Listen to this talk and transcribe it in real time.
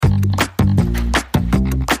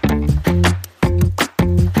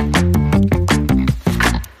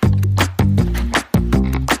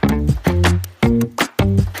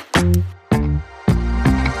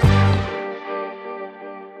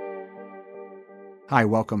Hi,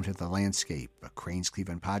 welcome to The Landscape, a Cranes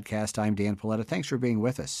Cleveland podcast. I'm Dan Paletta. Thanks for being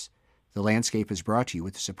with us. The Landscape is brought to you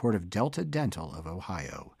with the support of Delta Dental of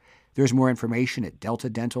Ohio. There's more information at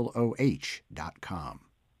deltadentaloh.com.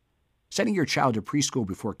 Sending your child to preschool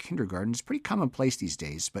before kindergarten is pretty commonplace these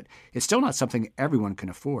days, but it's still not something everyone can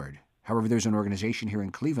afford. However, there's an organization here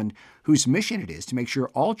in Cleveland whose mission it is to make sure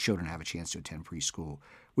all children have a chance to attend preschool.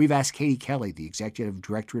 We've asked Katie Kelly, the Executive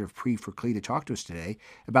Director of Pre4Cle, to talk to us today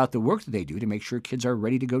about the work that they do to make sure kids are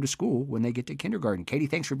ready to go to school when they get to kindergarten. Katie,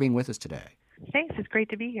 thanks for being with us today. Thanks. It's great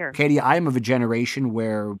to be here. Katie, I am of a generation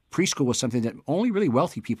where preschool was something that only really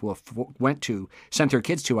wealthy people sent their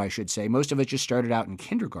kids to, I should say. Most of it just started out in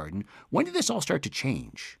kindergarten. When did this all start to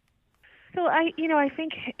change? So I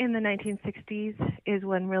think in the 1960s is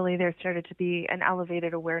when really there started to be an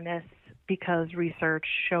elevated awareness because research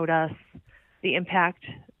showed us the impact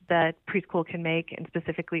that preschool can make, and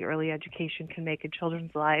specifically early education can make in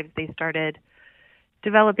children's lives. They started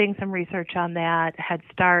developing some research on that. Head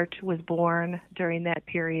Start was born during that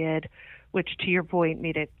period, which, to your point,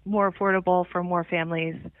 made it more affordable for more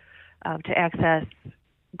families to access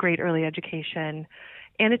great early education.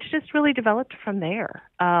 And it's just really developed from there.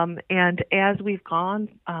 And as we've gone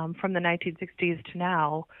from the 1960s to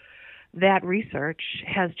now, that research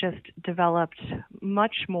has just developed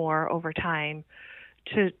much more over time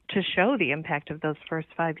to show the impact of those first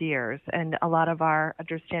 5 years. And a lot of our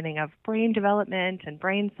understanding of brain development and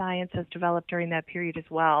brain science has developed during that period as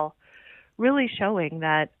well, really showing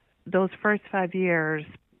that those first 5 years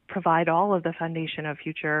provide all of the foundation of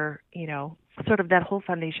future, sort of that whole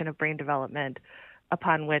foundation of brain development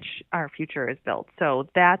upon which our future is built. So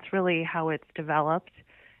that's really how it's developed.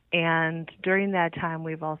 And during that time,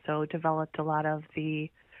 we've also developed a lot of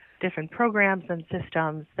the different programs and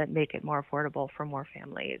systems that make it more affordable for more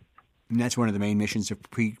families. And that's one of the main missions of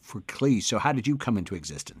Pre4Cle. So how did you come into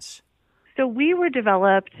existence? So we were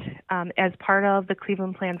developed as part of the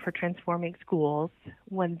Cleveland Plan for Transforming Schools,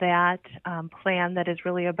 when that plan that is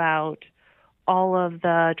really about all of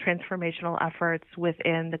the transformational efforts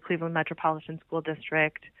within the Cleveland Metropolitan School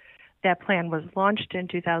District. That plan was launched in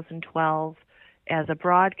 2012 as a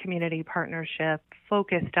broad community partnership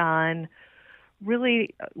focused on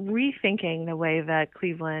really rethinking the way that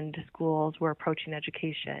Cleveland schools were approaching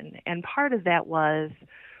education. And part of that was,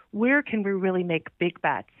 where can we really make big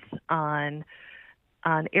bets on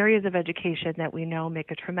areas of education that we know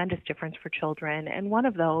make a tremendous difference for children? And one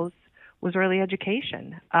of those was early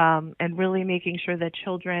education, and really making sure that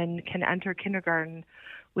children can enter kindergarten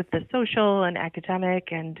with the social and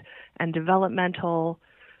academic and developmental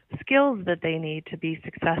skills that they need to be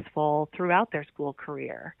successful throughout their school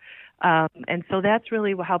career. And so that's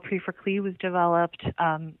really how Pre4Cle was developed.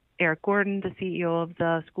 Eric Gordon, the CEO of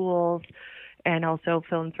the schools, and also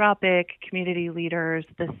philanthropic community leaders,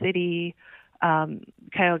 the city,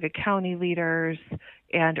 Cuyahoga County leaders,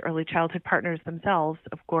 and early childhood partners themselves,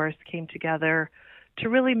 of course, came together to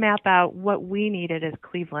really map out what we needed as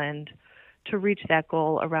Cleveland to reach that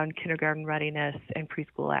goal around kindergarten readiness and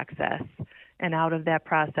preschool access. And out of that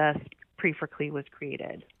process, Pre4Cle was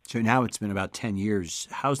created. So now it's been about 10 years.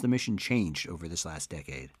 How's the mission changed over this last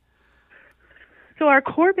decade? So our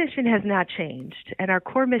core mission has not changed, and our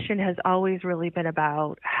core mission has always really been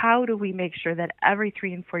about how do we make sure that every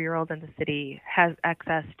 3- and 4-year-old in the city has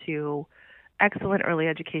access to excellent early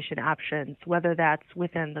education options, whether that's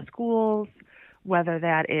within the schools, whether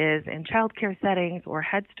that is in child care settings or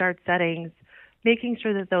Head Start settings, making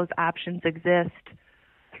sure that those options exist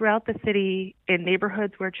throughout the city in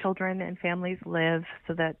neighborhoods where children and families live,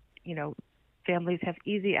 so that, families have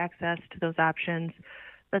easy access to those options,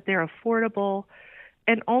 that they're affordable,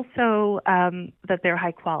 and also that they're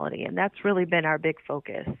high quality. And that's really been our big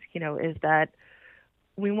focus, is that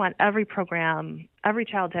we want every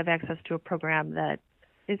child to have access to a program that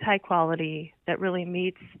is high quality, that really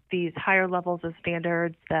meets these higher levels of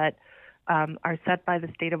standards that are set by the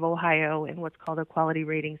state of Ohio in what's called a quality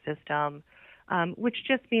rating system, which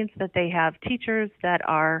just means that they have teachers that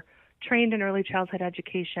are trained in early childhood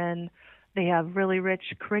education. They have really rich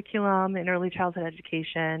curriculum in early childhood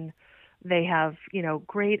education. They have,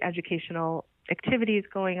 great educational activities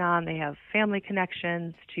going on. They have family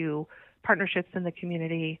connections to partnerships in the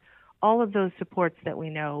community. All of those supports that we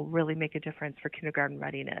know really make a difference for kindergarten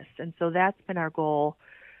readiness. And so that's been our goal.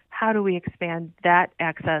 How do we expand that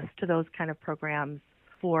access to those kind of programs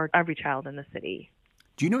for every child in the city?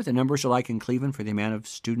 Do you know what the numbers are like in Cleveland for the amount of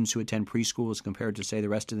students who attend preschool as compared to, say, the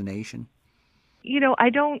rest of the nation? I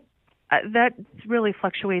don't. That really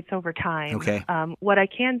fluctuates over time. Okay. What I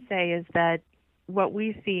can say is that what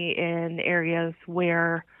we see in areas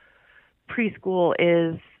where preschool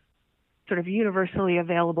is sort of universally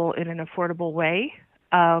available in an affordable way,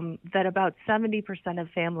 that about 70% of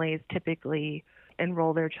families typically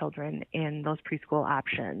enroll their children in those preschool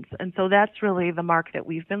options. And so that's really the mark that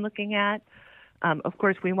we've been looking at. Of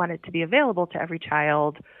course, we want it to be available to every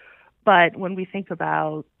child, but when we think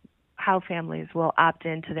about how families will opt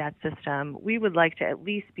into that system, we would like to at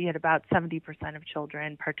least be at about 70% of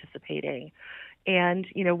children participating. And,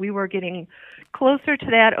 we were getting closer to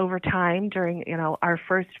that over time during, our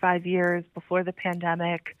first 5 years before the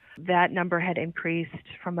pandemic. That number had increased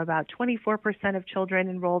from about 24% of children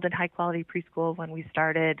enrolled in high quality preschool when we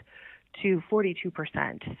started to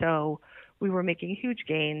 42%. So we were making huge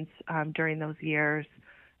gains during those years.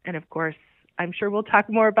 And of course, I'm sure we'll talk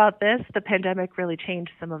more about this. The pandemic really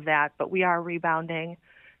changed some of that, but we are rebounding.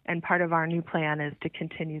 And part of our new plan is to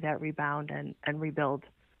continue that rebound and rebuild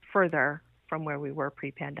further from where we were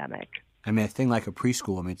pre-pandemic. I mean, a thing like a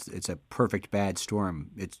preschool, it's a perfect bad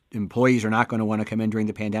storm. Employees are not going to want to come in during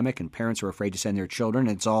the pandemic, and parents are afraid to send their children.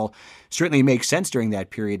 It's all certainly makes sense during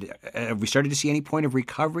that period. Have we started to see any point of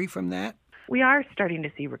recovery from that? We are starting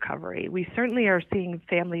to see recovery. We certainly are seeing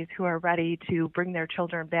families who are ready to bring their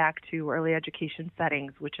children back to early education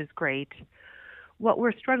settings, which is great. What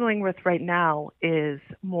we're struggling with right now is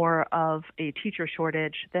more of a teacher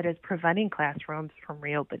shortage that is preventing classrooms from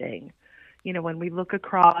reopening. When we look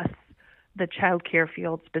across the child care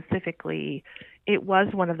field specifically, it was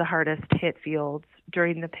one of the hardest hit fields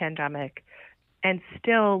during the pandemic and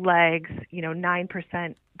still lags,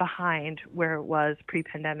 9% behind where it was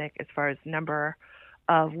pre-pandemic as far as number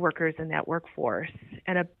of workers in that workforce.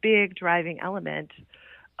 And a big driving element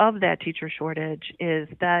of that teacher shortage is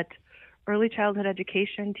that early childhood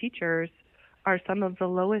education teachers are some of the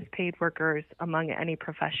lowest paid workers among any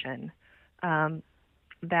profession.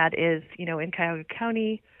 That is, in Cuyahoga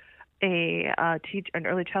County, an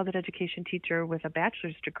early childhood education teacher with a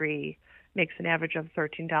bachelor's degree makes an average of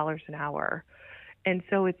 $13 an hour. And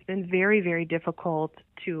so it's been very, very difficult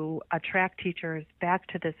to attract teachers back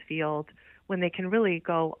to this field when they can really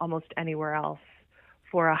go almost anywhere else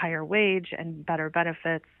for a higher wage and better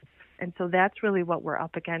benefits. And so that's really what we're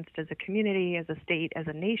up against as a community, as a state, as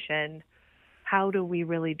a nation. How do we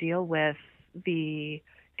really deal with the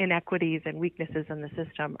inequities and weaknesses in the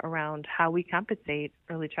system around how we compensate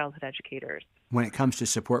early childhood educators? When it comes to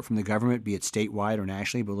support from the government, be it statewide or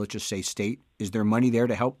nationally, but let's just say state, is there money there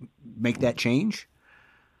to help make that change?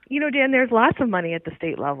 Dan, there's lots of money at the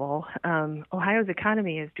state level. Ohio's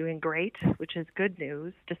economy is doing great, which is good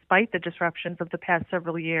news. Despite the disruptions of the past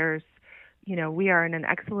several years, we are in an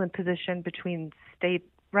excellent position between state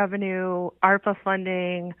revenue, ARPA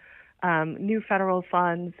funding, new federal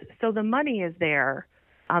funds. So the money is there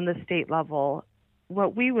on the state level.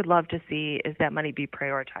 What we would love to see is that money be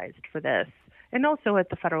prioritized for this, and also at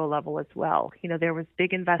the federal level as well. There was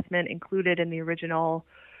big investment included in the original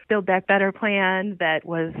Build Back Better plan that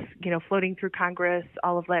was, floating through Congress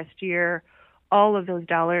all of last year. All of those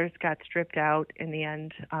dollars got stripped out in the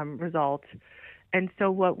end result. And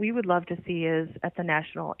so what we would love to see is at the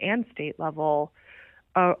national and state level,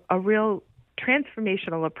 a real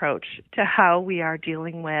transformational approach to how we are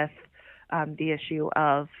dealing with the issue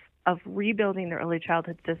of rebuilding the early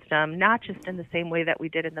childhood system, not just in the same way that we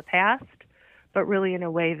did in the past, but really in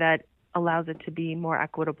a way that allows it to be more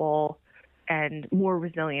equitable and more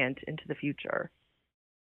resilient into the future.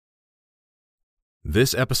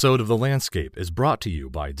 This episode of The Landscape is brought to you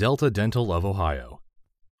by Delta Dental of Ohio.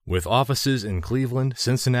 With offices in Cleveland,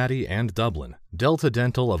 Cincinnati, and Dublin, Delta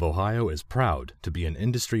Dental of Ohio is proud to be an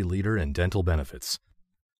industry leader in dental benefits.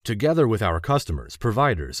 Together with our customers,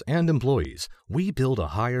 providers, and employees, we build a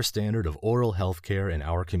higher standard of oral health care in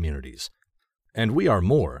our communities. And we are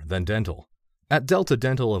more than dental. At Delta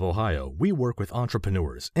Dental of Ohio, we work with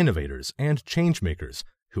entrepreneurs, innovators, and changemakers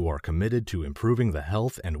who are committed to improving the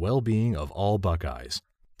health and well-being of all Buckeyes.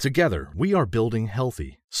 Together, we are building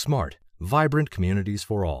healthy, smart, vibrant communities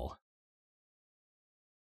for all.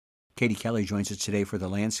 Katie Kelly joins us today for The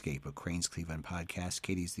Landscape, a Crain's Cleveland podcast.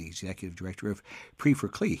 Katie's the executive director of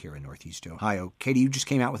Pre-for-Cle here in Northeast Ohio. Katie, you just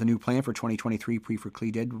came out with a new plan for 2023,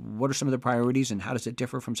 Pre-for-Cle did. What are some of the priorities, and how does it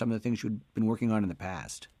differ from some of the things you've been working on in the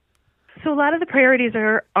past? So a lot of the priorities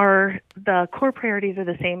are the core priorities are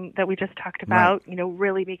the same that we just talked about, right.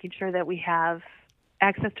 Really making sure that we have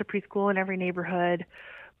access to preschool in every neighborhood.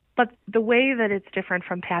 But the way that it's different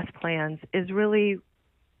from past plans is really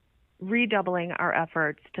redoubling our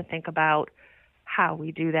efforts to think about how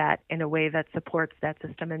we do that in a way that supports that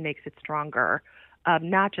system and makes it stronger,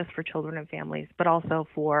 not just for children and families, but also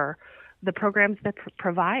for the programs that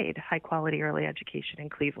provide high-quality early education in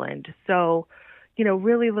Cleveland. So,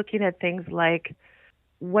 really looking at things like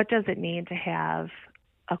what does it mean to have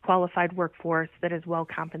a qualified workforce that is well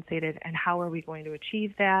compensated, and how are we going to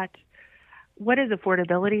achieve that? What does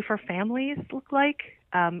affordability for families look like?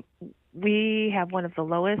 We have one of the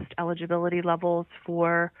lowest eligibility levels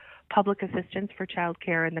for public assistance for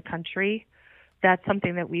childcare in the country. That's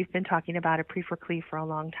something that we've been talking about at Pre4Cle for a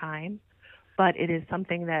long time, but it is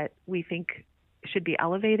something that we think should be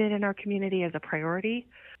elevated in our community as a priority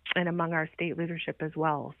and among our state leadership as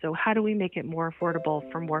well. So how do we make it more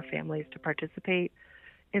affordable for more families to participate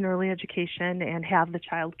in early education and have the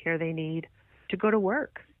child care they need to go to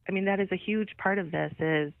work? I mean, that is a huge part of this.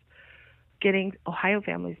 Is getting Ohio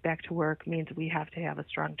families back to work means we have to have a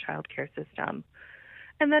strong child care system.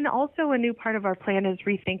 And then also a new part of our plan is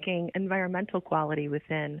rethinking environmental quality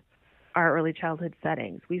within our early childhood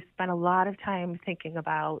settings. We've spent a lot of time thinking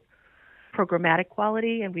about programmatic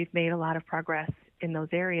quality, and we've made a lot of progress in those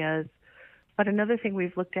areas. But another thing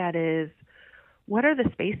we've looked at is, what are the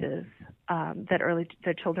spaces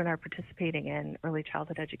that children are participating in early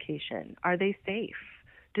childhood education? Are they safe?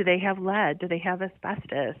 Do they have lead? Do they have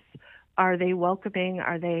asbestos? Are they welcoming?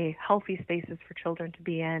 Are they healthy spaces for children to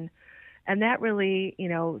be in? And that really,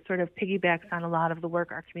 sort of piggybacks on a lot of the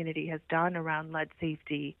work our community has done around lead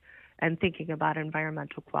safety and thinking about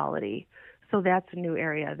environmental quality. So that's a new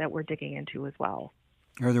area that we're digging into as well.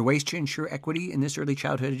 Are there ways to ensure equity in this early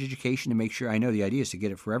childhood education to make sure, I know the idea is to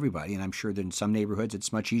get it for everybody, and I'm sure that in some neighborhoods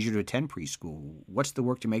it's much easier to attend preschool. What's the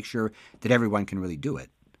work to make sure that everyone can really do it?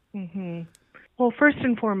 Mm-hmm. Well, first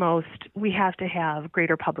and foremost, we have to have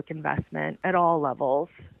greater public investment at all levels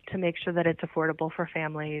to make sure that it's affordable for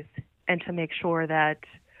families and to make sure that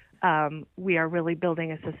we are really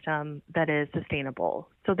building a system that is sustainable.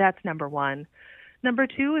 So that's number one. Number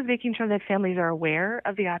two is making sure that families are aware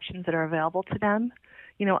of the options that are available to them.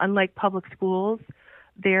 Unlike public schools,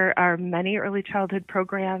 there are many early childhood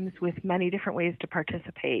programs with many different ways to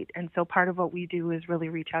participate. And so part of what we do is really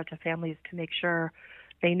reach out to families to make sure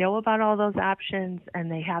they know about all those options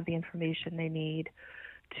and they have the information they need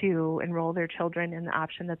to enroll their children in the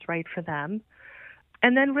option that's right for them.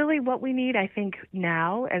 And then really what we need, I think,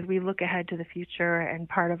 now as we look ahead to the future, and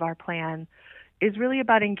part of our plan is really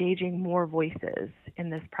about engaging more voices in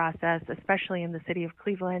this process, especially in the city of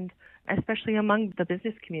Cleveland, especially among the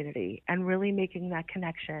business community, and really making that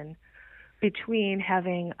connection between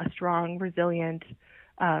having a strong, resilient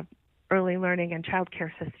early learning and child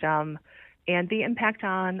care system and the impact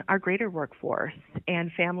on our greater workforce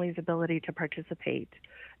and families' ability to participate.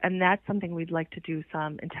 And that's something we'd like to do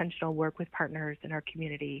some intentional work with partners in our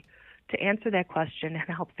community to answer that question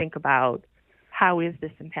and help think about how is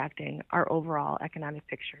this impacting our overall economic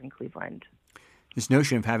picture in Cleveland. This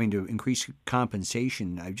notion of having to increase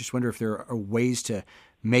compensation, I just wonder if there are ways to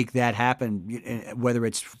make that happen, whether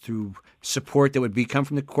it's through support that would come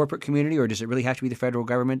from the corporate community, or does it really have to be the federal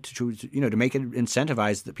government to make it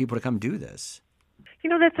incentivize the people to come do this?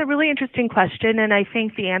 That's a really interesting question, and I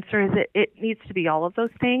think the answer is it needs to be all of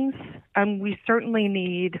those things. We certainly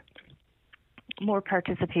need more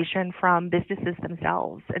participation from businesses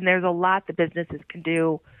themselves, and there's a lot that businesses can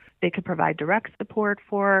do. They could provide direct support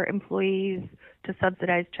for employees to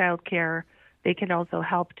subsidize childcare. They can also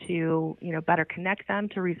help to, better connect them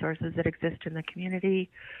to resources that exist in the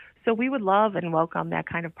community. So we would love and welcome that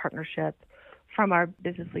kind of partnership from our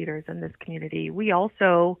business leaders in this community. We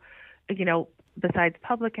also, besides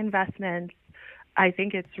public investments, I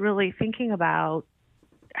think it's really thinking about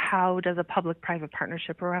how does a public-private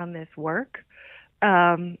partnership around this work,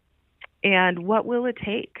 and what will it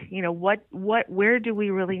take? Where do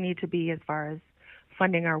we really need to be as far as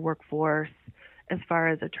funding our workforce, as far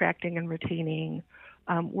as attracting and retaining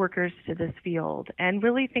workers to this field, and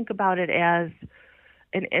really think about it as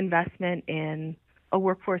an investment in a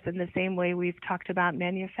workforce in the same way we've talked about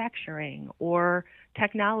manufacturing or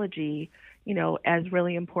technology, as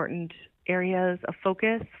really important areas of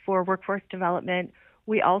focus for workforce development.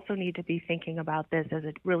 We also need to be thinking about this as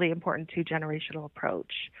a really important two-generational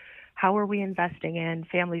approach. How are we investing in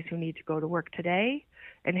families who need to go to work today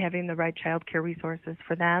and having the right child care resources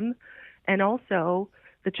for them? And also,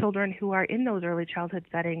 the children who are in those early childhood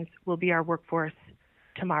settings will be our workforce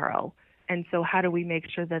tomorrow. And so how do we make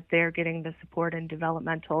sure that they're getting the support and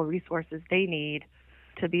developmental resources they need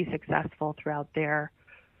to be successful throughout their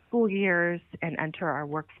school years and enter our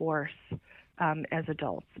workforce as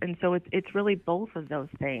adults? And so it's really both of those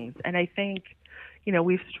things. And I think,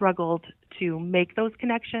 we've struggled to make those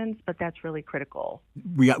connections, but that's really critical.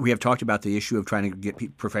 We have talked about the issue of trying to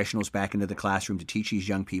get professionals back into the classroom to teach these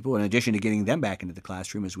young people, in addition to getting them back into the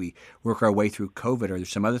classroom as we work our way through COVID. Are there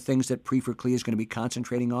some other things that Pre4Cle is going to be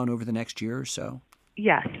concentrating on over the next year or so?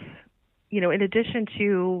 Yes. In addition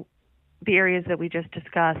to the areas that we just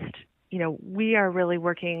discussed, we are really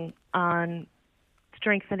working on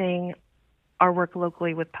strengthening our work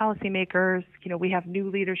locally with policymakers. We have new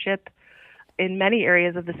leadership in many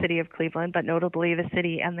areas of the city of Cleveland, but notably the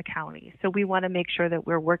city and the county. So we want to make sure that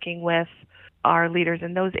we're working with our leaders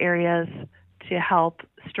in those areas to help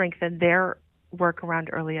strengthen their work around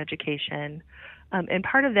early education. And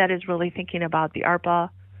part of that is really thinking about the ARPA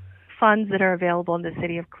funds that are available in the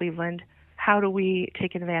city of Cleveland. How do we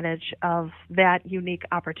take advantage of that unique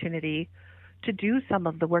opportunity to do some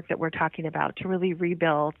of the work that we're talking about, to really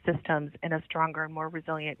rebuild systems in a stronger and more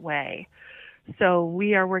resilient way? So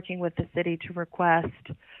we are working with the city to request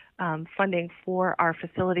funding for our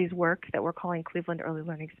facilities work that we're calling Cleveland Early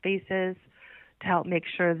Learning Spaces, to help make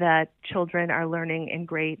sure that children are learning in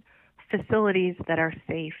great facilities that are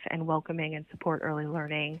safe and welcoming and support early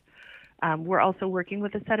learning. We're also working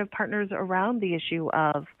with a set of partners around the issue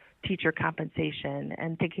of teacher compensation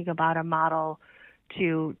and thinking about a model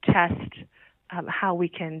to test how we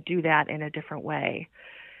can do that in a different way.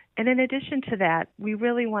 And in addition to that, we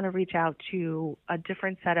really want to reach out to a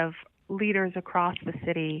different set of leaders across the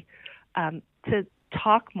city to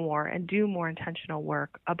talk more and do more intentional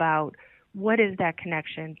work about what is that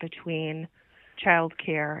connection between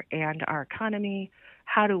childcare and our economy.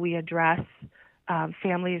 How do we address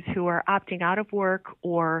families who are opting out of work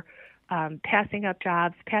or passing up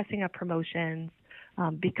jobs, passing up promotions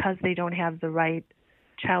because they don't have the right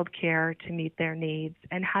child care to meet their needs,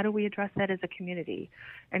 and how do we address that as a community?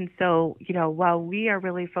 And so, while we are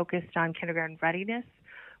really focused on kindergarten readiness,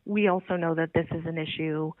 we also know that this is an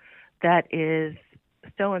issue that is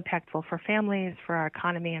so impactful for families, for our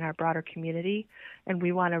economy, and our broader community, and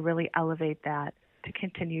we want to really elevate that to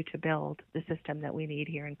continue to build the system that we need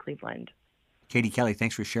here in Cleveland. Katie Kelly,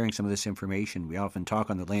 thanks for sharing some of this information. We often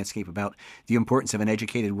talk on The Landscape about the importance of an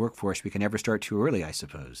educated workforce. We can never start too early, I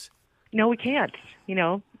suppose. No, we can't.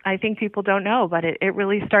 I think people don't know, but it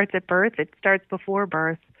really starts at birth. It starts before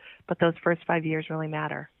birth, but those first 5 years really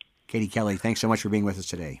matter. Katie Kelly, thanks so much for being with us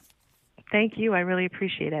today. Thank you. I really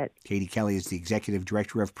appreciate it. Katie Kelly is the Executive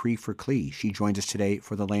Director of Pre4Cle. She joins us today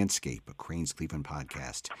for The Landscape, a Crain's Cleveland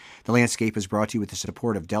podcast. The Landscape is brought to you with the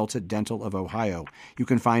support of Delta Dental of Ohio. You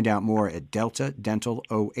can find out more at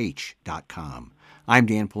deltadentaloh.com. I'm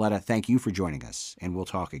Dan Paletta. Thank you for joining us, and we'll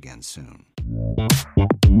talk again soon.